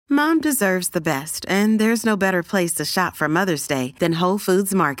Mom deserves the best, and there's no better place to shop for Mother's Day than Whole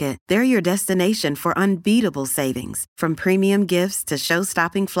Foods Market. They're your destination for unbeatable savings, from premium gifts to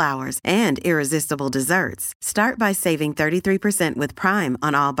show-stopping flowers and irresistible desserts. Start by saving 33% with Prime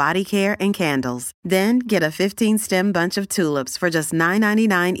on all body care and candles. Then get a 15-stem bunch of tulips for just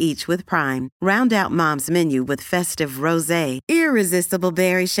 $9.99 each with Prime. Round out Mom's menu with festive rosé, irresistible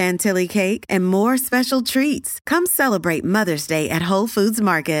berry chantilly cake, and more special treats. Come celebrate Mother's Day at Whole Foods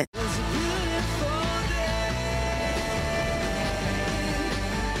Market.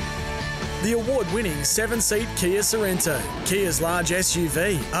 The award-winning 7-seat Kia Sorento, Kia's large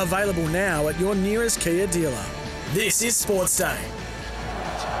SUV, available now at your nearest Kia dealer. This is Sports Day.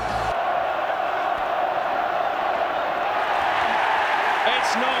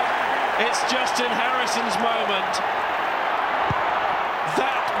 It's not. It's Justin Harrison's moment.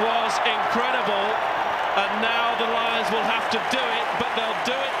 That was incredible. And now the Lions will have to do it, but they'll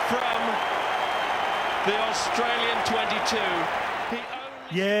do it from the Australian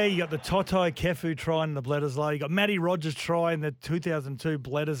 22. Yeah, you got the Toto Kefu try in the Bledisloe. You got Matty Rogers try in the 2002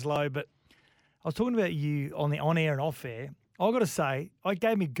 Bledisloe. But I was talking about you on the on-air and off-air. I've got to say, it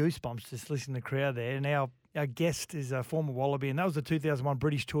gave me goosebumps just listening to the crowd there. And our guest is a former Wallaby, and that was the 2001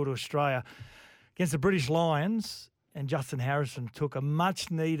 British Tour to Australia against the British Lions. And Justin Harrison took a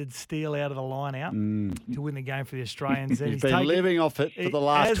much-needed steal out of the line-out to win the game for the Australians. And he's been living off it for the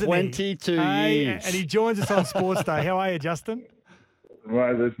last 22 years. And he joins us on Sports Day. How are you, Justin?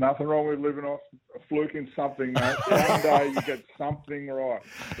 Well, there's nothing wrong with living off a fluke in something, mate. One day you get something right.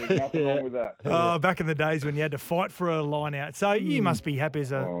 There's nothing wrong with that. Oh, back in the days when you had to fight for a line out. So you must be happy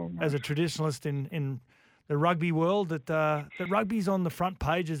as a traditionalist in the rugby world that rugby's on the front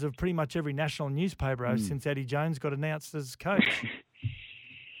pages of pretty much every national newspaper since Eddie Jones got announced as coach.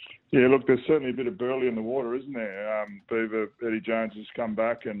 Yeah, look, there's certainly a bit of burley in the water, isn't there? Beaver Eddie Jones has come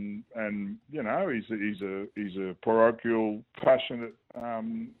back, and you know he's a parochial, passionate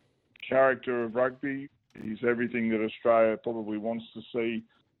character of rugby. He's everything that Australia probably wants to see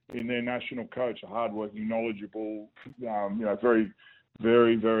in their national coach: a hardworking, knowledgeable, very,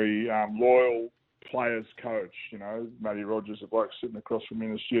 very, very loyal players coach. You know, Matty Rogers, the bloke sitting across from me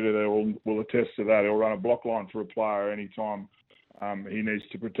in the studio, there will attest to that. He'll run a block line for a player anytime. He needs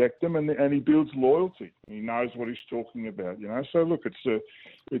to protect them, and he builds loyalty. He knows what he's talking about, you know. So look,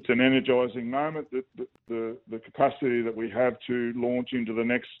 it's an energising moment. The capacity that we have to launch into the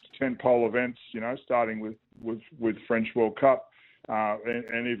next tentpole events, you know, starting with French World Cup,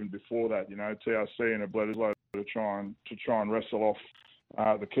 and even before that, you know, TRC and a Bledisloe to try and wrestle off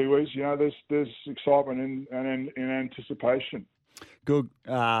the Kiwis. You know, there's excitement and anticipation. Good,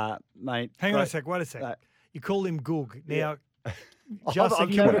 mate. Hang on a sec. Wait a sec. You called him Goog. Now. Yeah. Justin,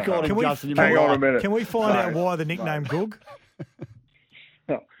 I've never called him Justin. Hang on a minute. Can we find out why the nickname Goog?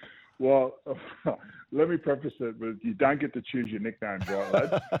 Well, let me preface it with you don't get to choose your nicknames, right,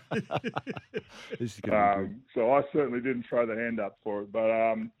 lads? So I certainly didn't throw the hand up for it.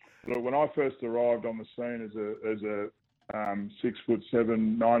 But look, when I first arrived on the scene as a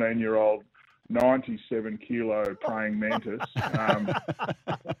 6'7", 19-year-old, 97-kilo praying mantis.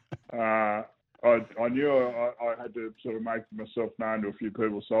 I knew I had to sort of make myself known to a few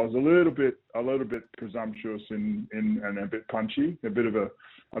people, so I was a little bit presumptuous and a bit punchy, a bit of a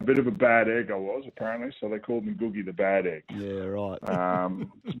bad egg I was apparently. So they called me Googie the Bad Egg. Yeah, right.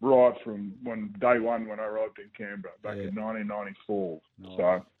 Right from day one when I arrived in Canberra back in 1994. Nice.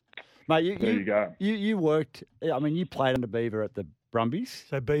 So, mate, there you go. You worked. I mean, you played under Beaver at the Brumbies.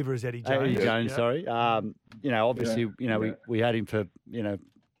 So Beaver is Eddie Jones. Eddie Jones, sorry. You know, obviously, we had him for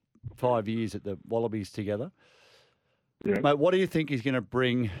 5 years at the Wallabies together. Yeah. Mate, what do you think he's going to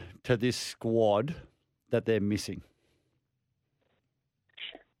bring to this squad that they're missing?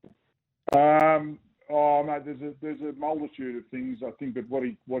 Mate, there's a multitude of things. I think that what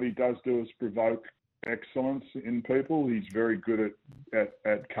he does do is provoke excellence in people. He's very good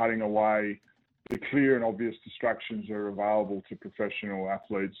at cutting away the clear and obvious distractions that are available to professional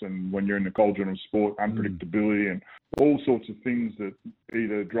athletes, and when you're in the cauldron of sport, unpredictability and all sorts of things that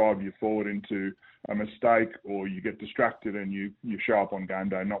either drive you forward into a mistake or you get distracted and you show up on game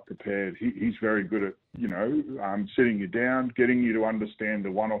day not prepared. He's very good at, sitting you down, getting you to understand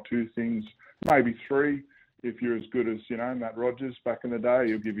the one or two things, maybe three. If you're as good as, Matt Rogers back in the day,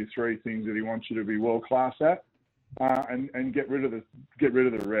 he'll give you three things that he wants you to be world class at. And get rid of the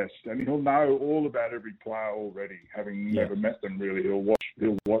rest. And he'll know all about every player already, having never met them really.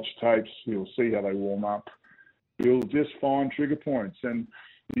 He'll watch tapes. He'll see how they warm up. He'll just find trigger points. And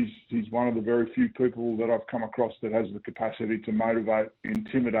he's one of the very few people that I've come across that has the capacity to motivate,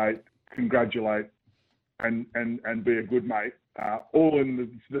 intimidate, congratulate, and be a good mate, all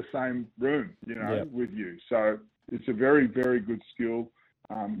in the same room, with you. So it's a very, very good skill.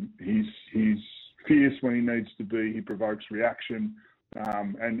 He's fierce when he needs to be. He provokes reaction.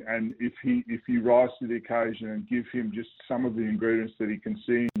 And if you rise to the occasion and give him just some of the ingredients that he can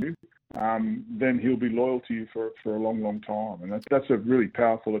see in you, then he'll be loyal to you for a long, long time. And that's a really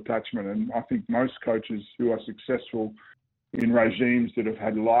powerful attachment. And I think most coaches who are successful in regimes that have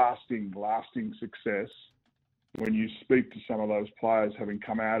had lasting success, when you speak to some of those players having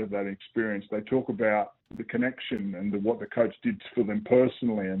come out of that experience, they talk about the connection and what the coach did for them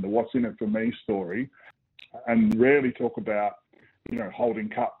personally and the what's in it for me story, and rarely talk about holding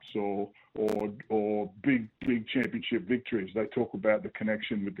cups or big championship victories. They talk about the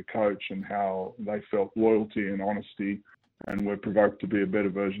connection with the coach and how they felt loyalty and honesty and were provoked to be a better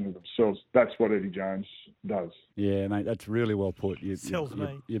version of themselves. That's what Eddie Jones does. Yeah, mate, that's really well put. You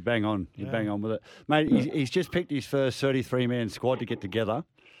bang on. You bang on with it. Mate, he's just picked his first 33-man squad to get together.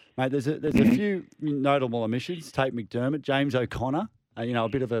 Mate, there's a few notable omissions. Tate McDermott, James O'Connor, a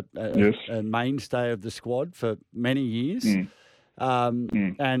bit of a mainstay of the squad for many years.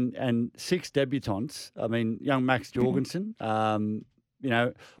 And 6 debutants. I mean, young Max Jorgensen.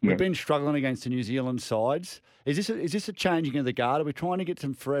 We've been struggling against the New Zealand sides. Is this a changing of the guard? Are we trying to get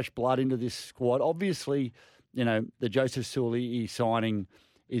some fresh blood into this squad? Obviously, the Joseph Suoli'i signing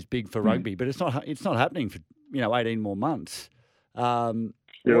is big for rugby, but it's not happening for 18 more months.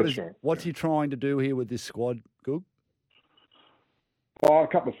 What's he trying to do here with this squad, Goog? Oh, a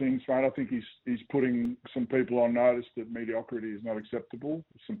couple of things, mate. I think he's putting some people on notice that mediocrity is not acceptable.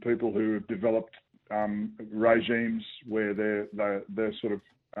 Some people who have developed regimes where they're sort of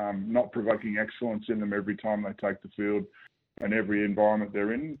not provoking excellence in them every time they take the field and every environment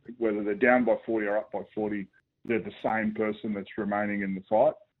they're in, whether they're down by 40 or up by 40, they're the same person that's remaining in the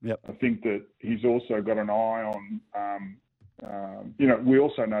fight. Yep. I think that he's also got an eye on, we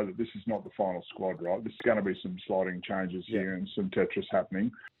also know that this is not the final squad, right? There's going to be some sliding changes here and some Tetris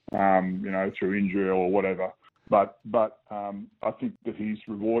happening, through injury or whatever. But I think that he's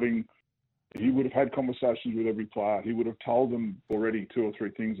rewarding. He would have had conversations with every player. He would have told them already 2 or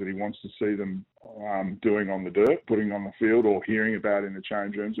 3 things that he wants to see them doing on the dirt, putting on the field, or hearing about in the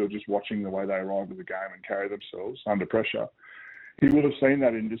change rooms, or just watching the way they arrive at the game and carry themselves under pressure. He would have seen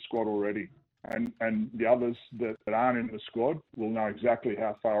that in this squad already. And the others that aren't in the squad will know exactly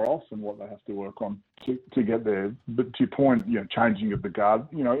how far off and what they have to work on to get there. But to your point, changing of the guard,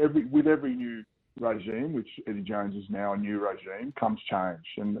 with every new regime, which Eddie Jones is now a new regime, comes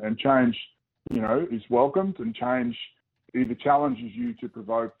change. And change, is welcomed, and change either challenges you to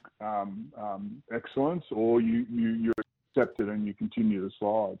provoke excellence, or you accept it and you continue to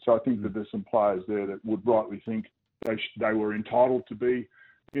slide. So I think that there's some players there that would rightly think they were entitled to be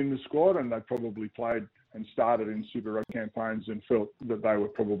in the squad, and they probably played and started in Super Rugby campaigns and felt that they were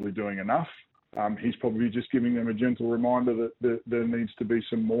probably doing enough. He's probably just giving them a gentle reminder that there needs to be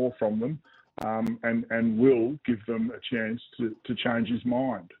some more from them, and will give them a chance to change his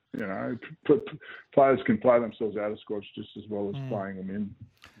mind. Players can play themselves out of squads just as well as playing them in.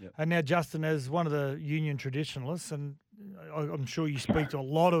 Yep. And now, Justin, as one of the union traditionalists, and I'm sure you speak to a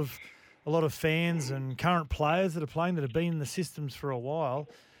lot of fans and current players that are playing that have been in the systems for a while.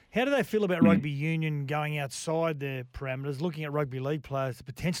 How do they feel about rugby union going outside their parameters, looking at rugby league players to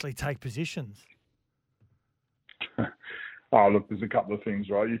potentially take positions? Oh, look, there's a couple of things,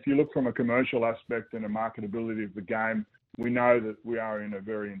 right? If you look from a commercial aspect and a marketability of the game, we know that we are in a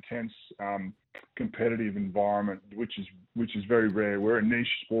very intense, competitive environment, which is very rare. We're a niche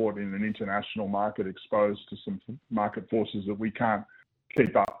sport in an international market, exposed to some market forces that we can't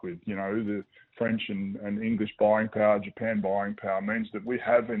keep up with. The French and English buying power, Japan buying power means that we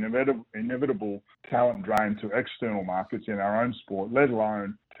have inevitable talent drain to external markets in our own sport, let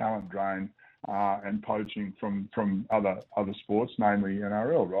alone talent drain and poaching from other sports, namely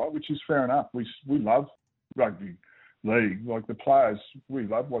NRL, right? Which is fair enough. We love rugby league. Like the players, we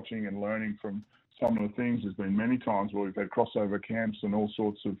love watching and learning from some of the things. There's been many times where we've had crossover camps and all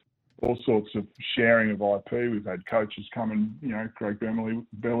sorts of sharing of IP. We've had coaches come and, Craig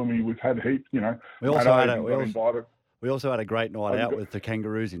Bellamy, we've had heaps, We also had a great night out with the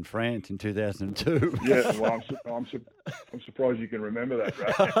Kangaroos in France in 2002. Yeah, well, I'm surprised you can remember that,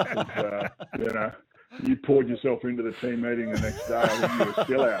 Brad. You poured yourself into the team meeting the next day. I think you were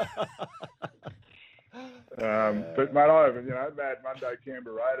still out. But mate, Mad Monday,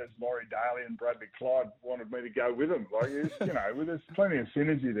 Canberra Raiders, Laurie Daly and Bradley Clyde wanted me to go with them. There's plenty of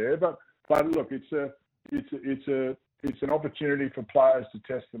synergy there. But look, it's an opportunity for players to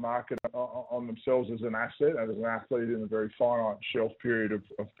test the market on themselves as an asset and as an athlete in a very finite shelf period of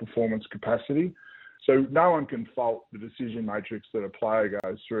performance capacity. So no one can fault the decision matrix that a player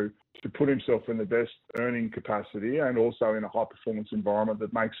goes through to put himself in the best earning capacity and also in a high-performance environment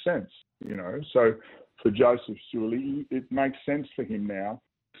that makes sense, So for Joseph Sully, it makes sense for him now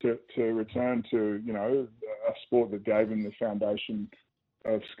to return to, a sport that gave him the foundation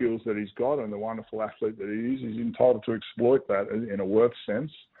of skills that he's got and the wonderful athlete that he is. He's entitled to exploit that in a worth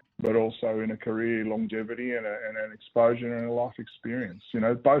sense, but also in a career longevity and an exposure and a life experience.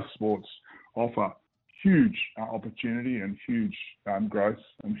 Both sports offer huge opportunity and huge growth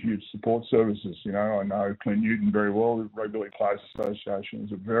and huge support services. I know Clint Newton very well. The Rugby League Players Association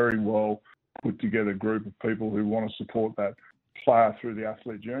is a very well put together group of people who want to support that player through the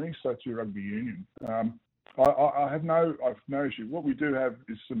athlete journey. So through rugby union. I have no issue. What we do have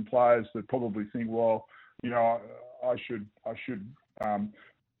is some players that probably think, well, I should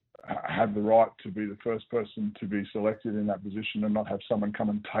have the right to be the first person to be selected in that position and not have someone come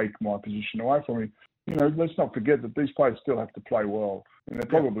and take my position away from me. Let's not forget that these players still have to play well, and they're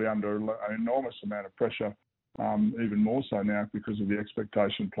probably under an enormous amount of pressure, even more so now because of the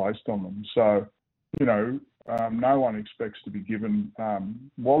expectation placed on them. So, no one expects to be given.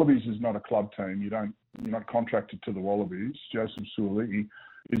 Wallabies is not a club team. You're not contracted to the Wallabies. Joseph Sully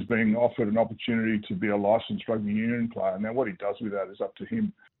is being offered an opportunity to be a licensed rugby union player. Now, what he does with that is up to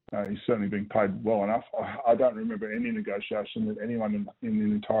him. He's certainly being paid well enough. I don't remember any negotiation that anyone in the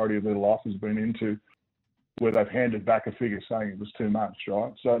entirety of their life has been into where they've handed back a figure saying it was too much,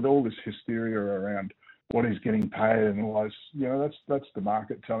 right? So all this hysteria around what he's getting paid and all those, that's the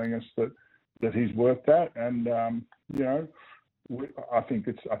market telling us that he's worth that. And, I think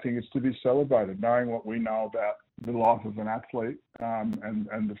it's to be celebrated, knowing what we know about the life of an athlete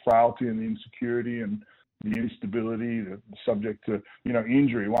and the frailty and the insecurity and the instability, the subject to,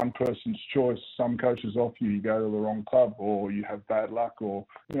 injury, one person's choice. Some coaches offer you go to the wrong club, or you have bad luck, or,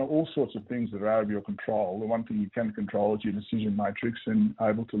 all sorts of things that are out of your control. The one thing you can control is your decision matrix and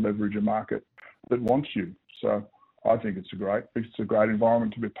able to leverage a market that wants you. So I think it's a great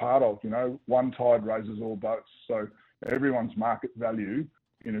environment to be part of. One tide raises all boats. So everyone's market value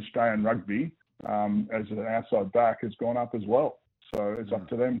in Australian rugby as an outside back has gone up as well. So it's up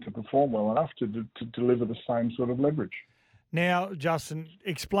to them to perform well enough to deliver the same sort of leverage. Now, Justin,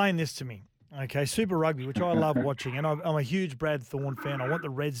 explain this to me. Okay, Super Rugby, which I love watching, and I'm a huge Brad Thorne fan. I want the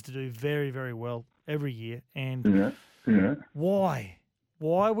Reds to do very, very well every year. And why?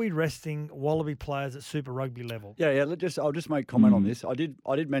 Why are we resting Wallaby players at Super Rugby level? Yeah. I'll just make comment on this. I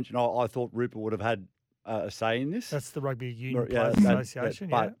did mention I thought Rupert would have had a say in this. That's the Rugby Union Players Association.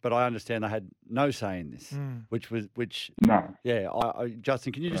 But I understand they had no say in this, which no. Yeah,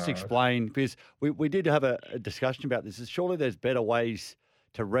 Justin, can you just explain, because we did have a discussion about this. Surely there's better ways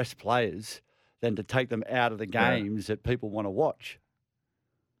to rest players than to take them out of the games that people want to watch.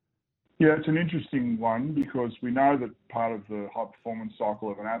 Yeah, it's an interesting one because we know that part of the high performance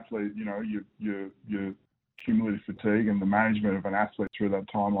cycle of an athlete, your cumulative fatigue and the management of an athlete through that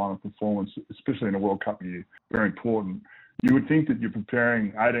timeline of performance, especially in a World Cup year, very important. You would think that you're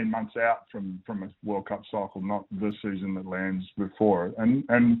preparing 18 months out from a World Cup cycle, not the season that lands before it.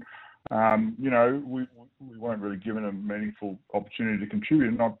 And we weren't really given a meaningful opportunity to contribute.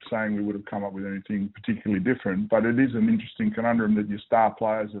 I'm not saying we would have come up with anything particularly different, but it is an interesting conundrum that your star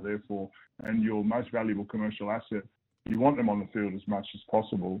players are there for, and your most valuable commercial asset, you want them on the field as much as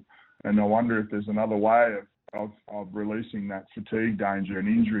possible. And I wonder if there's another way of releasing that fatigue danger and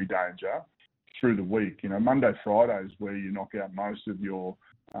injury danger through the week. Monday, Friday is where you knock out most of your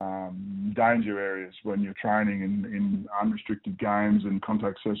danger areas when you're training in unrestricted games and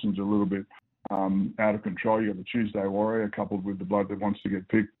contact sessions are a little bit out of control. You got the Tuesday warrior coupled with the bloke that wants to get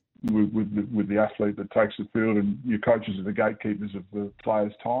picked with the athlete that takes the field, and your coaches are the gatekeepers of the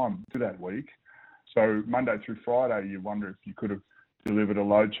players' time to that week. So Monday through Friday, you wonder if you could have delivered a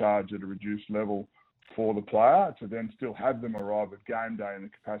load charge at a reduced level for the player to then still have them arrive at game day in the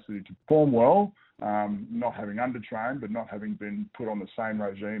capacity to perform well, not having undertrained, but not having been put on the same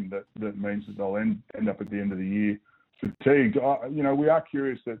regime that means that they'll end up at the end of the year fatigued. We are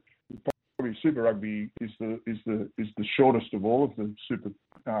curious that probably Super Rugby is the shortest of all of the super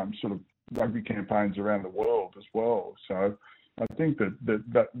sort of rugby campaigns around the world as well. So I think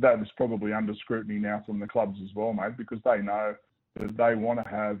that is probably under scrutiny now from the clubs as well, mate, because they know that they want to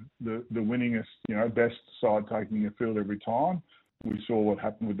have the winningest, best side taking the field every time. We saw what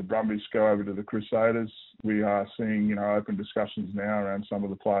happened with the Brumbies go over to the Crusaders. We are seeing, open discussions now around some of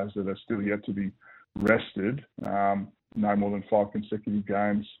the players that are still yet to be rested. No more than 5 consecutive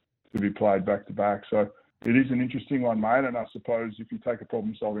games to be played back to back. So it is an interesting one, mate. And I suppose if you take a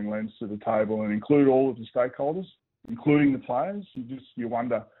problem-solving lens to the table and include all of the stakeholders, including the players, you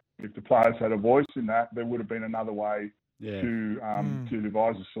wonder, if the players had a voice in that, there would have been another way Yeah. to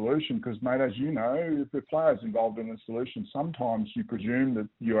devise a solution. Because, mate, as you know, if the player's involved in the solution, sometimes you presume that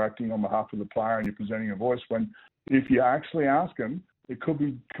you're acting on behalf of the player and you're presenting a voice. When if you actually ask them, it could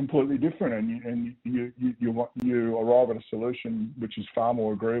be completely different, and you arrive at a solution which is far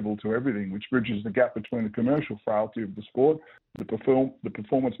more agreeable to everything, which bridges the gap between the commercial frailty of the sport, the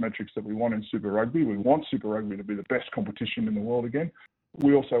performance metrics that we want in Super Rugby. We want Super Rugby to be the best competition in the world again.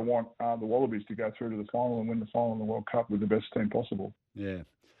 We also want the Wallabies to go through to the final and win the final in the World Cup with the best team possible. Yeah.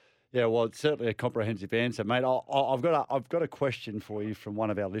 Yeah, well, it's certainly a comprehensive answer, mate. I've got a question for you from one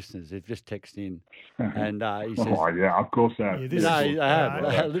of our listeners. They've just texted in, and he says, "Oh yeah, of course I have."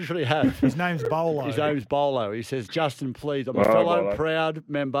 I literally have. His name's Bolo. His name's Bolo. He says, "Justin, please, I'm a fellow proud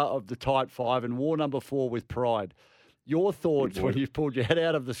member of the Tight Five and wore number 4 with pride. Your thoughts when you've pulled your head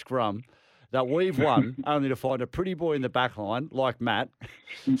out of the scrum that we've won, only to find a pretty boy in the back line, like Matt,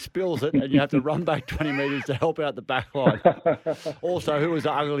 spills it, and you have to run back 20 metres to help out the back line. Also, who was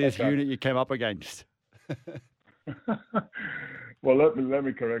the ugliest unit you came up against?" Well, let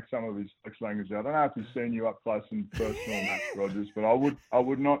me correct some of his text language. I don't know if he's seen you up close and personal, Matt Rogers, but I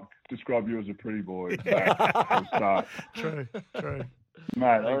would not describe you as a pretty boy. True.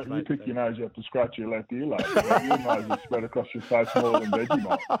 Mate, Thanks, you mate. pick your nose, you have to scratch your left earlobe. Your nose is spread across your face more than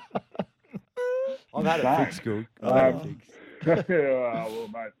Vegemite. I've had it fixed, good. I've had it fixed. Yeah, well,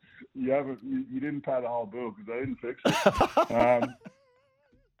 mate, you didn't pay the whole bill because they didn't fix it.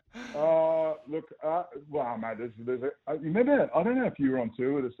 Well, mate, you remember? I don't know if you were on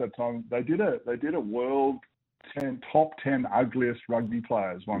tour with us that time. They did a world top 10 ugliest rugby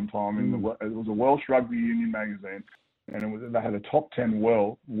players one time it was a Welsh Rugby Union magazine, and they had a top 10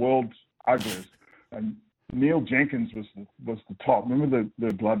 world ugliest, and Neil Jenkins was the top. Remember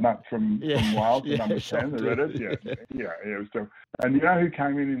the blood nut from Wales, number 10, the Reddit? Yeah, it was dope. And you know who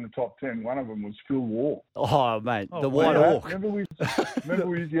came in the top 10? One of them was Phil Waugh. Oh, mate, the White Hawk. Remember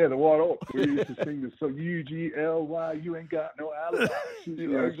the White Hawk. We used to sing this song, UGLY, you ain't got no alibi. And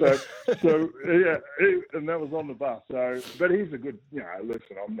that was on the bus. So, but he's a good,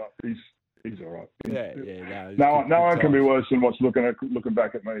 listen, he's all right. No one can be worse than what's looking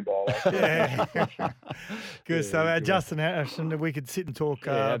back at me, Bolo. Yeah. Good. So, Justin Harrison, we could sit and talk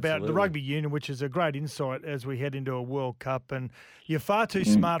about the rugby union, which is a great insight as we head into a World Cup. And you're far too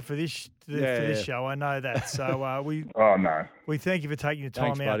smart for this show. I know that. So we thank you for taking the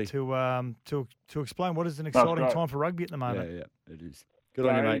time out to explain what is an exciting time for rugby at the moment. Yeah, it is. Good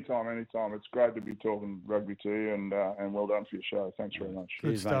on you, mate. Anytime. It's great to be talking rugby to you, and well done for your show. Thanks very much.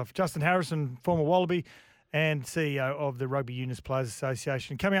 Good stuff. Mate. Justin Harrison, former Wallaby and CEO of the Rugby Unionist Players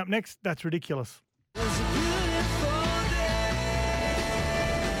Association. Coming up next, That's Ridiculous.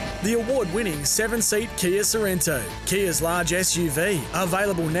 The award-winning 7-seat Kia Sorrento, Kia's large SUV,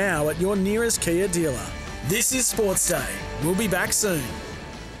 available now at your nearest Kia dealer. This is Sports Day. We'll be back soon.